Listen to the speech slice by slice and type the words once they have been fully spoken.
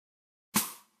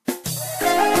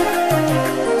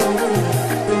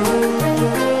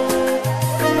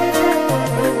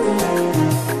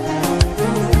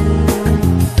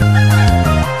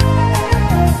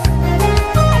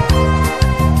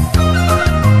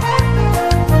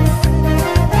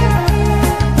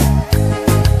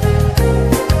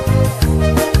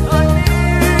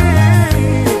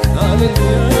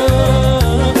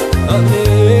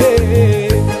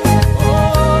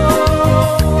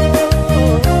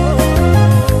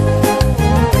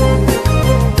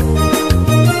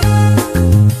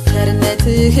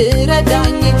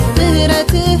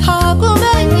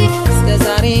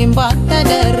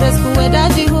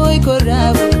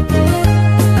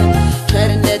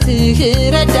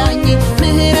ረዳኝ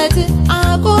ምህረት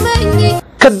አቆመኝ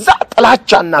ከዛ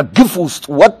ጥላቻና ግፍ ውስጥ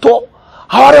ወጥቶ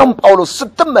ሐዋርያው ጳውሎስ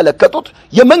ስትመለከቱት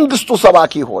የመንግስቱ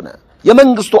ሰባኪ ሆነ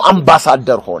የመንግስቱ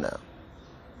አምባሳደር ሆነ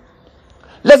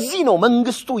ለዚህ ነው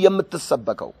መንግስቱ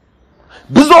የምትሰበከው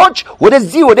ብዙዎች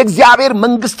ወደዚህ ወደ እግዚአብሔር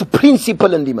መንግስት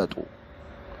ፕሪንሲፕል እንዲመጡ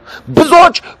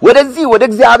ብዙዎች ወደዚህ ወደ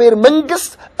እግዚአብሔር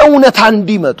መንግስት እውነታ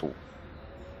እንዲመጡ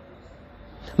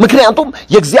ምክንያቱም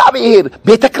የእግዚአብሔር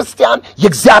ቤተክርስቲያን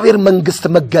የእግዚአብሔር መንግስት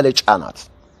መገለጫ ናት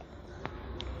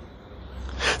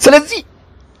ስለዚህ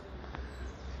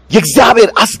የእግዚአብሔር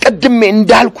አስቀድሜ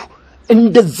እንዳልኩ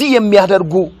እንደዚህ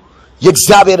የሚያደርጉ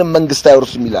የእግዚአብሔርን መንግስት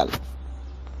አይወርሱም ይላል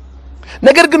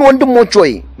ነገር ግን ወንድሞች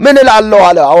ሆይ ምን እላለሁ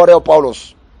አለ ሐዋርያው ጳውሎስ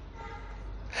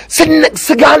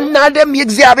ስጋና ደም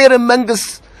የእግዚአብሔርን መንግስት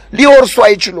ሊወርሱ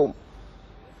አይችሉም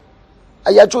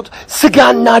አያችሁት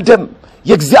ስጋና ደም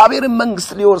የእግዚአብሔርን መንግስት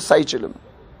ሊወርስ አይችልም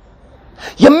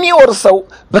የሚወርሰው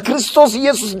በክርስቶስ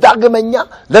ኢየሱስ ዳግመኛ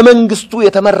ለመንግስቱ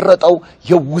የተመረጠው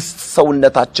የውስጥ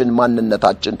ሰውነታችን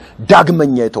ማንነታችን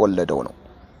ዳግመኛ የተወለደው ነው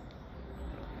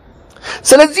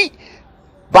ስለዚህ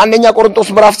በአንደኛ ቆሮንቶስ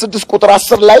ምዕራፍ 6 ቁጥር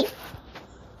 10 ላይ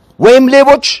ወይም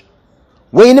ሌቦች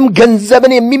ወይንም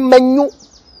ገንዘብን የሚመኙ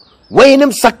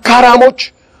ወይንም ሰካራሞች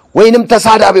ወይንም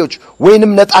ተሳዳቢዎች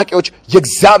ወይንም ነጣቂዎች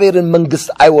የእግዚአብሔርን መንግስት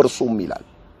አይወርሱም ይላል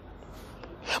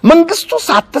መንግስቱ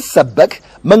ሳትሰበክ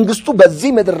መንግስቱ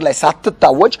በዚህ ምድር ላይ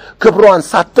ሳትታወጅ ክብሯን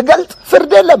ሳትገልጥ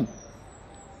ፍርድ የለም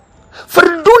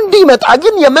ፍርዱ እንዲመጣ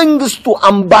ግን የመንግስቱ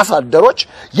አምባሳደሮች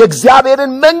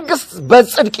የእግዚአብሔርን መንግስት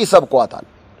በጽድቅ ይሰብኳታል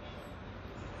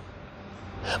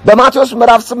በማቴዎስ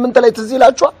ምዕራፍ 8 ላይ ትዝ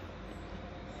ይላችኋል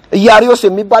ኢያሪዮስ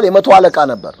የሚባል የመቶ አለቃ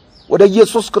ነበር ወደ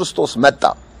ኢየሱስ ክርስቶስ መጣ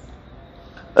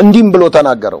እንዲም ብሎ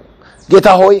ተናገረው ጌታ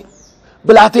ሆይ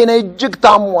ብላቴና እጅግ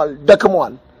ታሟል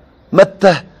ደክሟል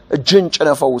መተህ እጅን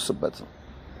ጭነፈውስበት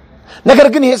ነገር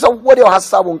ግን ይሄ ሰው ወዲያው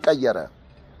ሐሳቡን ቀየረ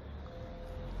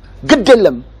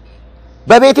ግድለም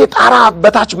በቤቴ ጣራ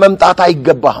በታች መምጣት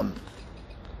አይገባህም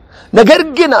ነገር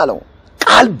ግን አለው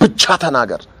ቃል ብቻ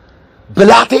ተናገር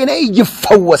ብላቴና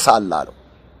ይፈወሳል አለው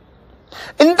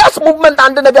እንዳስ ሙቭመንት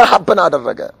አንድ ነገር ሀፕን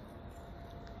አደረገ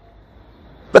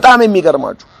በጣም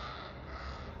የሚገርማችሁ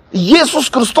ኢየሱስ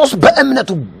ክርስቶስ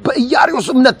በእምነቱ በኢያሪዮስ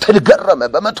እምነት ተገረመ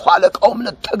በመቶ አለቃው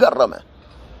እምነት ተገረመ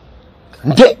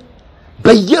እንዴ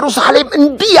በኢየሩሳሌም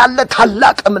እንዲህ ያለ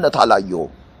ታላቅ እምነት አላየው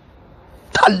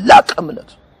ታላቅ እምነት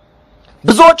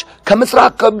ብዙዎች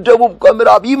ከምስራቅ ከደቡብ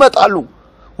ከምዕራብ ይመጣሉ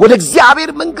ወደ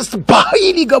እግዚአብሔር መንግስት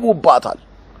በኃይል ይገቡባታል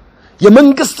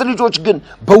የመንግስት ልጆች ግን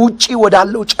በውጪ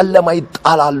ወዳለው ጨለማ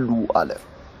ይጣላሉ አለ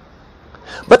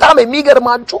በጣም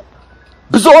የሚገርማችሁ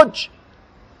ብዙዎች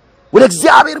ወደ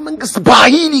እግዚአብሔር መንግስት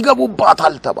በኃይል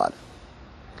ይገቡባታል ተባለ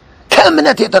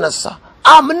ከእምነት የተነሳ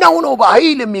አምነው ነው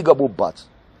በኃይል የሚገቡባት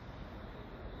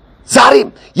ዛሬም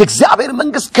የእግዚአብሔር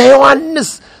መንግስት ከዮሐንስ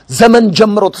ዘመን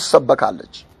ጀምሮ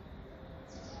ተሰበካለች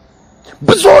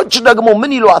ብዙዎች ደግሞ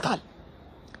ምን ይሏታል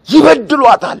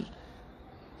ይበድሏታል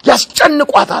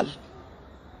ያስጨንቋታል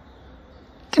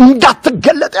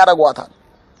እንዳትገለጥ ያደርጓታል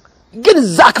ግን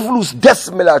ዛክፍሉስ ደስ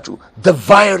የሚላችሁ the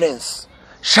violence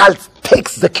shall take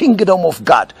the kingdom of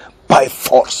God by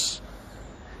force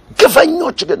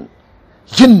ግፈኞች ግን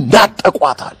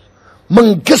ይናጠቋታል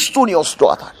መንግስቱን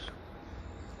ይወስዷታል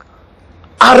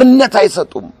አርነት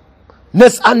አይሰጡም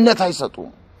ነፃነት አይሰጡም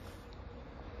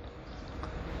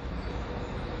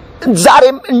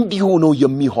ዛሬም እንዲሁ ነው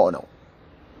የሚሆነው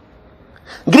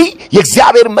እንግዲህ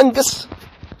የእግዚአብሔር መንግስት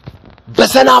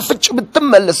በሰናፍጭ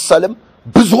ብትመለሰልም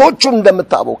ብዙዎቹን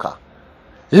እንደምታቦካ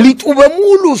ሊጡ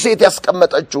በሙሉ ሴት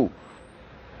ያስቀመጠችው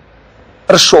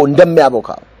እርሾ እንደሚያቦካ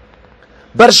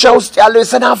በእርሻ ውስጥ ያለው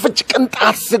የሰናፍጭ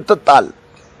ቅንጣት ስትጣል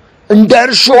እንደ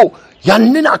እርሾ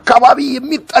ያንን አካባቢ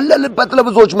የሚጠለልበት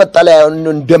ለብዙዎች መጠለያ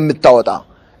እንደምታወጣ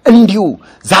እንዲሁ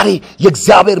ዛሬ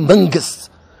የእግዚአብሔር መንግስት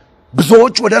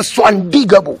ብዙዎች ወደ እርሷ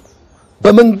እንዲገቡ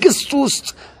በመንግስቱ ውስጥ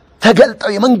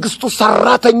ተገልጠው የመንግስቱ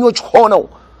ሰራተኞች ሆነው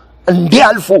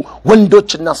እንዲያልፉ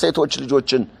ወንዶችና ሴቶች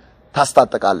ልጆችን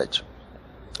ታስታጠቃለች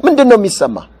ምንድነው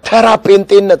የሚሰማ ተራ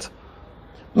ጴንጤነት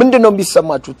ምንድነው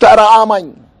የሚሰማችሁ ተራ አማኝ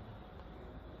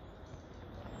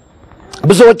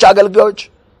ብዙዎች አገልጋዮች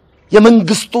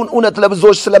የመንግስቱን እውነት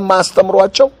ለብዙዎች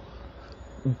ስለማያስተምሯቸው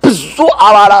ብዙ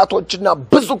አባላቶችና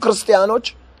ብዙ ክርስቲያኖች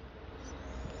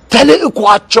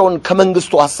ተልእኮአቸውን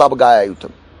ከመንግስቱ ሐሳብ ጋር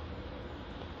ያዩትም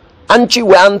አንቺ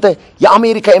ወያንተ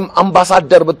የአሜሪካ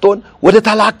አምባሳደር ብትሆን ወደ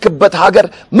ተላክበት ሀገር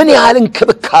ምን ያህል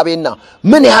እንክብካቤና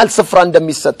ምን ያህል ስፍራ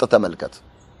እንደሚሰጥ ተመልከት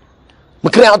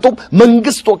ምክንያቱም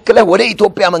መንግስት ወክለህ ወደ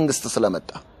ኢትዮጵያ መንግስት ስለመጣ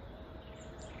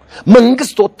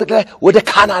መንግስት ወክለህ ወደ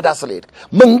ካናዳ ስለሄድክ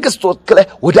መንግስት ወክለህ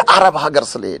ወደ አረብ ሀገር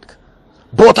ስለሄድክ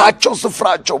ቦታቸው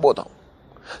ስፍራቸው ቦታው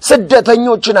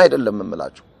ስደተኞችን አይደለም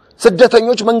እምላችሁ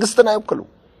ስደተኞች መንግስትን አይወክሉ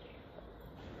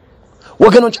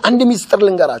ወገኖች አንድ ሚስጥር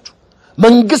ልንገራችሁ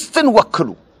መንግስትን ወክሉ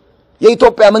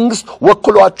የኢትዮጵያ መንግስት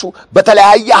ወክሏችሁ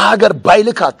በተለያየ ሀገር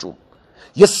ባይልካችሁ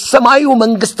የሰማዩ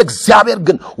መንግስት እግዚአብሔር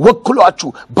ግን ወክሏችሁ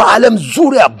በዓለም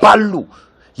ዙሪያ ባሉ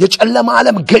የጨለማ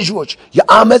ዓለም ገዢዎች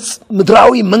የአመጽ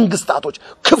ምድራዊ መንግስታቶች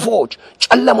ክፎች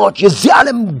ጨለማዎች የዚህ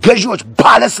ዓለም ገዢዎች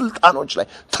ባለስልጣኖች ላይ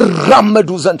ትራመዱ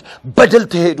ዘንድ በድል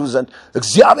ተሄዱ ዘንድ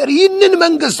እግዚአብሔር ይህንን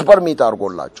መንግስት ፐርሚት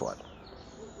አድርጎላችኋል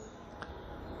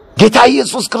ጌታ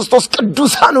ኢየሱስ ክርስቶስ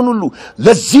ቅዱሳንን ሁሉ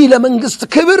ለዚህ ለመንግስት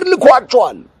ክብር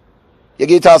ልኳቸዋል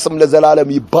የጌታ ስም ለዘላለም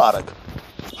ይባረክ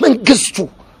መንግስቱ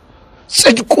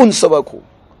ጽድቁን ስበኩ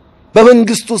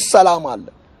በመንግስቱ ሰላም አለ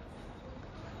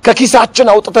ከኪሳችን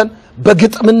አውጥተን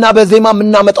በግጥምና በዜማ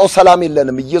ምናመጣው ሰላም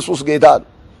የለንም ኢየሱስ ጌታ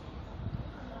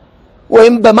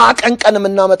ወይም በማቀንቀን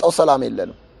ምናመጣው ሰላም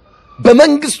የለንም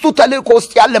በመንግስቱ ተልእኮ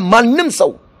ውስጥ ያለ ማንንም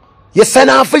ሰው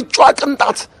የሰናፍጯ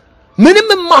ቅንጣት ምንም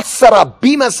ማሰራ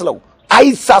ቢመስለው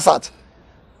አይሳሳት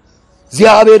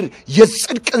እግዚአብሔር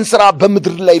የጽድቅን ሥራ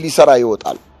በምድር ላይ ሊሰራ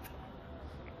ይወጣል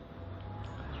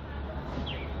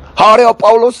ሐዋርያው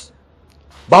ጳውሎስ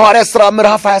በሐዋርያት ሥራ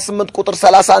ምዕራፍ 28 ቁጥር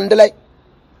 31 ላይ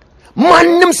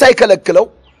ማንንም ሳይከለክለው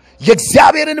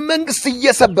የእግዚአብሔርን መንግስት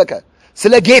እየሰበከ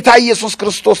ስለ ጌታ ኢየሱስ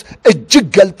ክርስቶስ እጅግ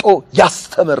ገልጦ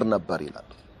ያስተምር ነበር ይላል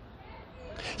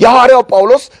የሐዋርያው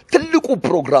ጳውሎስ ትልቁ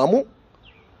ፕሮግራሙ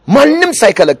ማንንም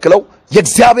ሳይከለክለው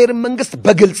የእግዚአብሔርን መንግስት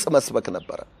በግልጽ መስበክ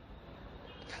ነበር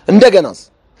እንደገናስ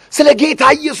ስለ ጌታ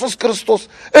ኢየሱስ ክርስቶስ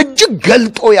እጅግ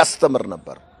ገልጦ ያስተምር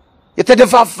ነበር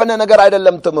የተደፋፈነ ነገር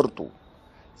አይደለም ትምርቱ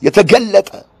የተገለጠ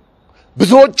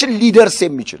ብዙዎችን ሊደርስ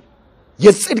የሚችል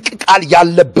የጽድቅ ቃል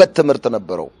ያለበት ትምርት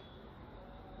ነበረው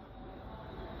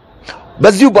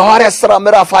በዚሁ በሐዋርያት ሥራ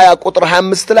ምዕራፍ 20 ቁጥር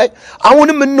 25 ላይ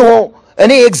አሁንም እንሆ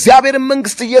እኔ የእግዚአብሔርን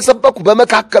መንግስት እየሰበኩ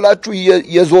በመካከላችሁ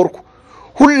የዞርኩ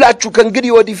ሁላችሁ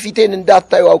ከእንግዲህ ወዲህ ፊቴን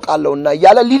እንዳታዩ አውቃለሁና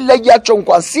ያለ ሊለያቸው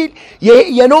እንኳን ሲል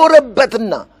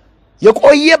የኖረበትና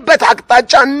የቆየበት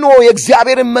አቅጣጫ ነው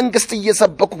የእግዚአብሔርን መንግስት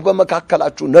እየሰበኩ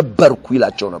በመካከላችሁ ነበርኩ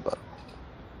ይላቸው ነበር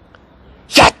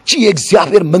ያቺ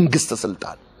የእግዚአብሔር መንግስት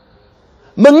ስልጣን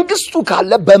መንግስቱ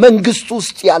ካለ በመንግስቱ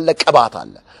ውስጥ ያለ ቅባት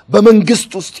አለ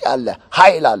በመንግስቱ ውስጥ ያለ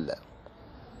ኃይል አለ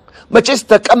መቼስ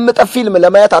ተቀምጠ ፊልም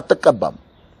ለማየት አትቀባም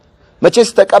መቼስ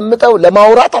ተቀምጠው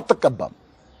ለማውራት አትቀባም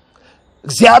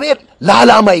እግዚአብሔር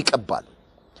ለዓላማ ይቀባል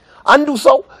አንዱ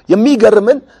ሰው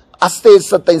የሚገርምን አስተያየት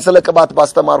ሰጠኝ ስለ ቅባት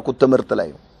ባስተማርኩት ትምህርት ላይ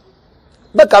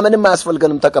በቃ ምንም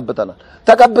አያስፈልገንም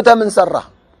ተቀብተ ምን ሰራ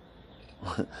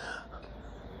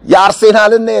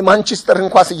የአርሴናልና የማንቸስተር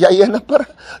እንኳን ሲያየ ነበር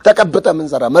ተቀብተ ምን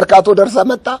ሰራ መርካቶ ደርሰ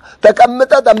መጣ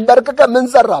ተቀምጠ ተንበርክከ ምን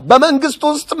ሰራ በመንግስቱ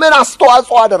ውስጥ ምን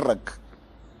አስተዋጽኦ አደረክ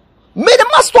ምንም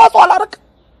አስተዋጽኦ አላረክ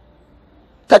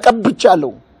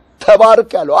ተቀብቻለሁ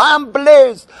ተባርካለሁ I am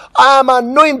blessed I am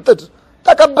anointed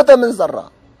ተቀብተ ምን ሰራ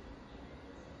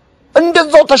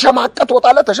እንደዛው ተሸማቀት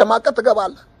ወጣለ ተሸማቀት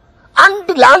ገባለ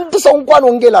ለአንድ ሰው እንኳን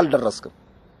ወንጌል አልደረስክም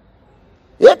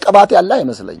የቅባት ያለ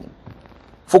አይመስለኝም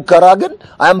ፉከራ ግን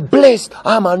I am blessed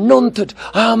I am anointed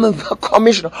I am a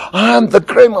commissioner I am the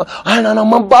creamer I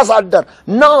am ambassador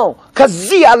no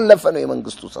ከዚህ ያለፈ ነው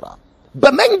የመንግስቱ ሥራ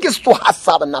በመንግስቱ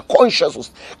ሐሳብና ኮንሺየስ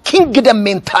ውስጥ ኪንግደም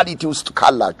ሜንታሊቲ ውስጥ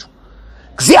ካላችሁ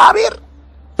እግዚአብሔር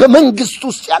በመንግስቱ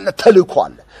ውስጥ ያለ ተልእኮ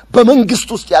አለ በመንግስቱ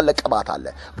ውስጥ ያለ ቅባት አለ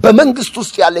በመንግስቱ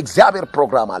ውስጥ ያለ እግዚአብሔር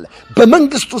ፕሮግራም አለ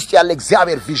በመንግስቱ ውስጥ ያለ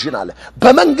እግዚአብሔር ቪዥን አለ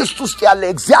በመንግስቱ ውስጥ ያለ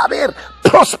እግዚአብሔር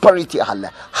ፕሮስፐሪቲ አለ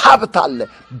ሀብት አለ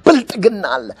ብልጥግና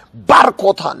አለ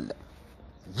ባርኮት አለ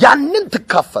ያንን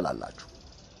ትካፈላላችሁ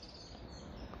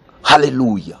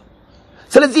ሃሌሉያ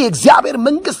ስለዚህ እግዚአብሔር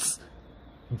መንግስት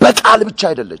በቃል ብቻ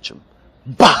አይደለችም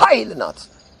በኃይል ናት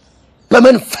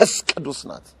በመንፈስ ቅዱስ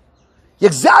ናት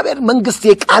የእግዚአብሔር መንግስት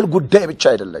የቃል ጉዳይ ብቻ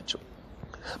አይደለችም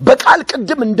በቃል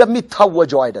ቅድም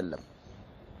እንደሚታወጀው አይደለም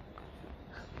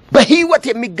በህይወት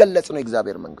የሚገለጽ ነው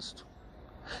የእግዚአብሔር መንግስት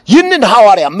ይህንን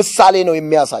ሐዋርያ ምሳሌ ነው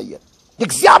የሚያሳየን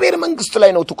የእግዚአብሔር መንግስት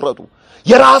ላይ ነው ትኩረቱ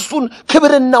የራሱን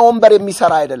ክብርና ወንበር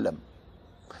የሚሰራ አይደለም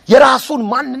የራሱን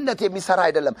ማንነት የሚሰራ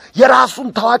አይደለም የራሱን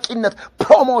ታዋቂነት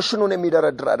ፕሮሞሽኑን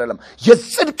የሚደረድር አይደለም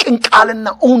የጽድቅን ቃልና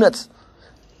እውነት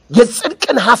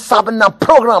የጽድቅን ሐሳብና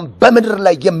ፕሮግራም በመድር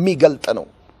ላይ የሚገልጥ ነው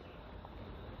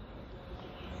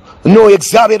ነው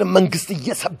የእግዚአብሔር መንግስት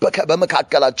እየሰበከ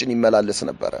በመካከላችን ይመላለስ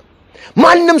ነበር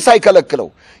ማንንም ሳይከለክለው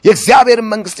የእግዚአብሔር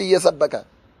መንግስት እየሰበከ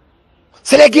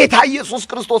ስለ ጌታ ኢየሱስ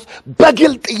ክርስቶስ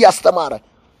በግልጥ እያስተማረ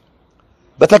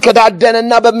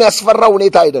በተከዳደነና በሚያስፈራ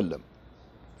ሁኔታ አይደለም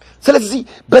ስለዚህ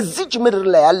በዚች ምድር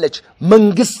ላይ ያለች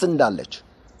መንግስት እንዳለች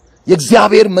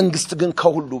የእግዚአብሔር መንግስት ግን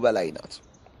ከሁሉ በላይ ናት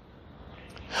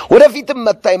ወደፊትም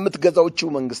መጣ የምትገዛውችው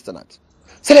መንግስት ናት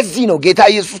ስለዚህ ነው ጌታ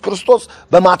ኢየሱስ ክርስቶስ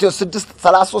በማቴዎስ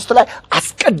 6:33 ላይ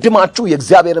አስቀድማችሁ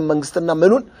የእግዚአብሔርን መንግስትና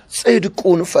ምኑን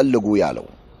ጽድቁን ፈልጉ ያለው።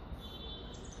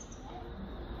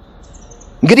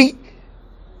 እንግዲህ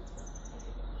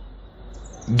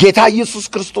ጌታ ኢየሱስ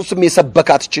ክርስቶስም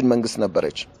የሰበካት እቺን መንግስት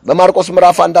ነበረች። በማርቆስ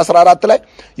ምዕራፍ 1:14 ላይ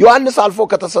ዮሐንስ አልፎ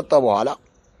ከተሰጠ በኋላ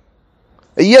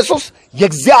ኢየሱስ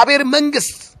የእግዚአብሔር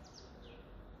መንግስት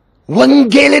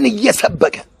ወንጌልን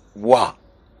እየሰበከ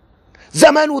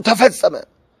ዘመኑ ተፈጸመ፣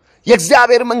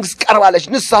 የእግዚአብሔር መንግስት ቀርባለች፣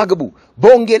 ንስሐ ግቡ፣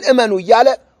 በወንጌል እመኑ እያለ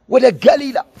ወደ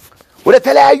ገሊላ ወደ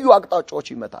ተለያዩ አቅጣጫዎች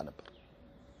ይመጣ ነበር።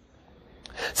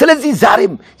 ስለዚህ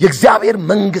ዛሬም የእግዚአብሔር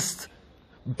መንግስት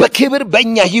በክብር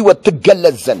በእኛ ህይወት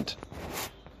ትገለጽ ዘንድ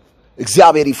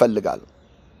እግዚአብሔር ይፈልጋል።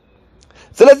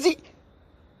 ስለዚህ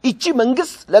እቺ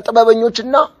መንግስት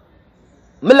ለጥበበኞችና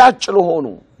ምላጭ ለሆኑ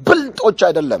ብልጦች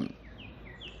አይደለም።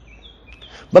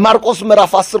 በማርቆስ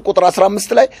ምዕራፍ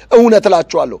 10:15 ላይ እውነት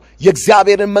እላችኋለሁ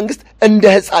የእግዚአብሔርን መንግስት እንደ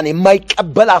ሕፃን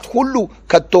የማይቀበላት ሁሉ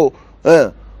ከቶ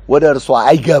ወደ እርሷ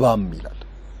አይገባም ይላል።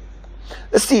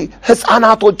 እስቲ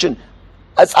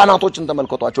ሕፃናቶችን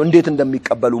ተመልከቷቸው እንዴት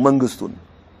እንደሚቀበሉ መንግስቱን።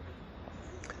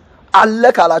 አለ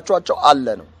ካላችኋቸው አለ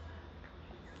ነው።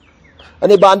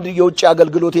 እኔ በአንድ የውጭ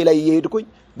አገልግሎቴ ላይ እየሄድኩኝ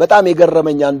በጣም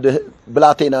የገረመኝ አንድ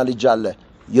ብላቴና ልጅ አለ፣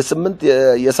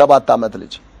 የ7 ዓመት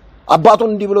ልጅ። አባቱን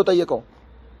እንዲህ ብሎ ጠየቀው።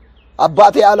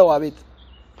 አባቴ አለው አቤት።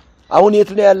 አሁን የት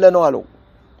ነው ያለ ነው አለው።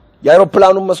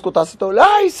 የአውሮፕላኑን መስኮት አስተው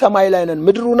ላይ ሰማይ ላይ ነን፣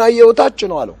 ምድሩን አየውታች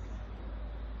ነው አለው።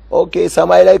 ኦኬ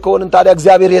ሰማይ ላይ ከሆነን ታዲያ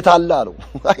እግዚአብሔር የት አለ አለው።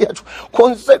 አያችሁ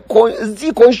እዚህ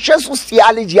ኮንሽስ ውስጥ ያ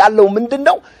ልጅ ያለው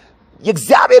ምንድነው?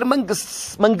 የእግዚአብሔር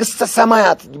መንግስተ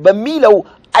ሰማያት በሚለው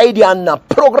አይዲያና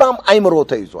ፕሮግራም አይምሮ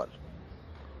ተይዟል።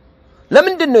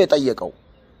 ለምንድን ነው የጠየቀው?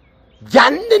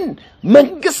 ያንን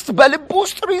መንግስት በልብ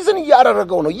ውስጥ ሪዝን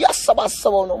ያደረገው ነው፣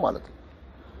 ያሰባሰበው ነው ማለት ነው።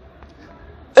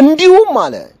 እንዲሁም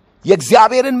አለ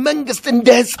የእግዚአብሔርን መንግስት እንደ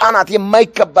ሕፃናት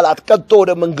የማይቀበላት ከቶ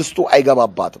ወደ መንግስቱ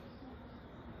አይገባባትም።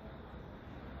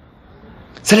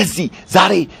 ስለዚህ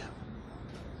ዛሬ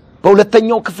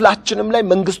በሁለተኛው ክፍላችንም ላይ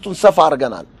መንግስቱን ሰፋ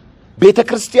አድርገናል።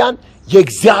 ቤተክርስቲያን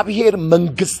የእግዚአብሔር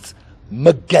መንግስት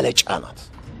መገለጫ ናት።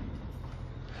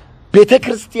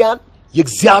 ቤተክርስቲያን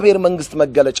የእግዚአብሔር መንግስት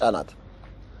መገለጫ ናት።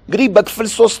 እንግዲህ በክፍል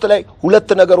 3 ላይ ሁለት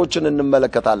ነገሮችን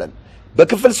እንመለከታለን።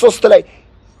 በክፍል 3 ላይ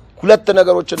ሁለት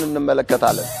ነገሮችን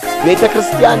እንመለከታለን።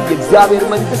 ቤተክርስቲያን የእግዚአብሔር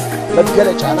መንግስት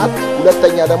መገለጫ ናት።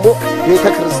 ሁለተኛ ደግሞ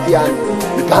ቤተክርስቲያን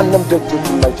የገሃነም ደጆች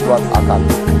የማይችሏት አካል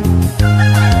ናት።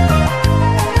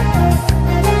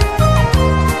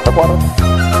 ተቋረጠ።